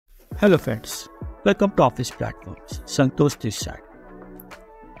Hello friends, welcome to Office Platforms. Santosh this side.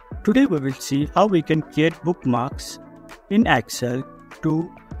 Today we will see how we can create bookmarks in Excel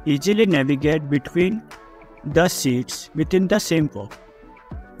to easily navigate between the sheets within the same book.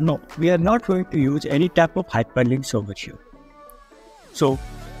 No, we are not going to use any type of hyperlinks over here. So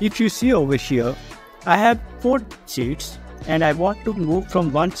if you see over here, I have 4 sheets and I want to move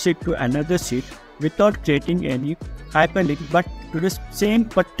from one sheet to another sheet without creating any hyperlink, but to the same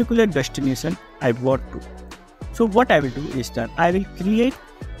particular destination I want to. So what I will do is that I will create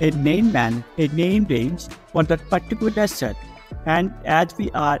a name range for that particular set, and as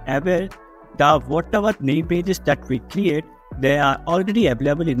we are aware, the whatever name ranges that we create, they are already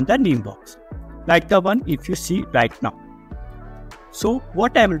available in the name box, like the one if you see right now. So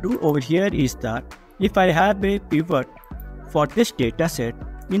what I will do over here is that if I have a pivot for this data set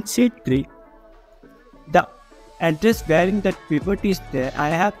in sheet 3, the address wherein that pivot is there, I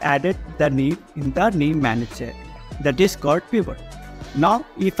have added the name in the name manager, that is called pivot. Now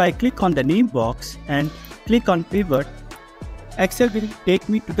if I click on the name box and click on pivot, Excel will take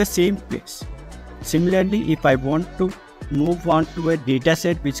me to the same place. Similarly, if I want to move on to a data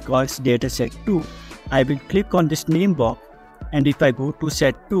set which calls data set 2, I will click on this name box, and if I go to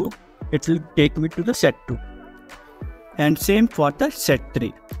set 2, it will take me to the set 2. And same for the set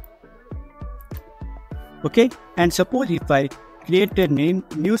 3. Okay, and suppose if I create a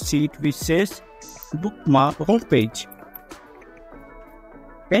new sheet which says bookmark homepage.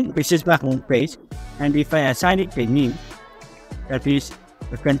 Okay, this is my homepage, and if I assign it a name, that is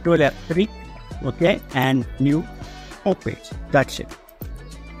Control F3, okay, and new homepage. That's it.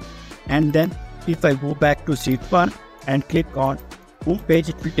 And then if I go back to sheet 1 and click on homepage,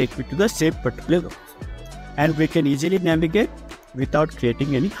 it will take me to the same particular row, and we can easily navigate without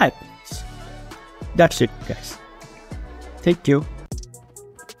creating any hyperlinks. That's it, guys. Thank you.